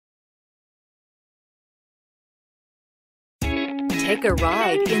Take a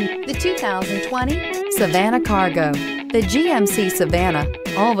ride in the 2020 Savana Cargo. The GMC Savana,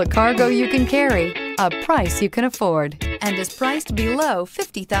 all the cargo you can carry, a price you can afford, and is priced below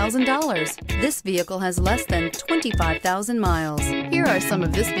 $50,000. This vehicle has less than 25,000 miles. Here are some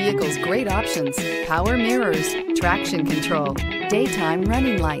of this vehicle's great options: power mirrors, traction control, daytime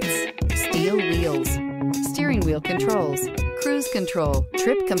running lights, steel wheels, steering wheel controls, cruise control,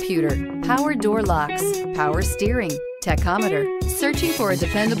 trip computer, power door locks, power steering, tachometer. Searching for a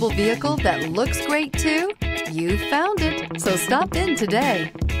dependable vehicle that looks great too? You found it, so stop in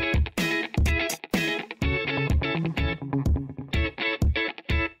today.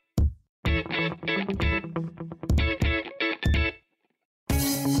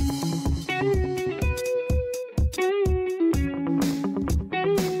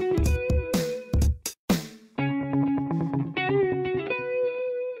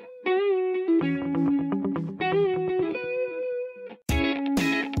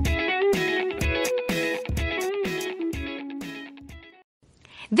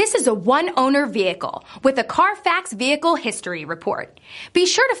 This is a one-owner vehicle with a Carfax Vehicle History Report. Be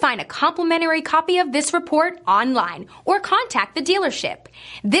sure to find a complimentary copy of this report online or contact the dealership.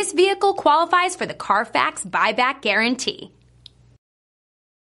 This vehicle qualifies for the Carfax Buyback Guarantee.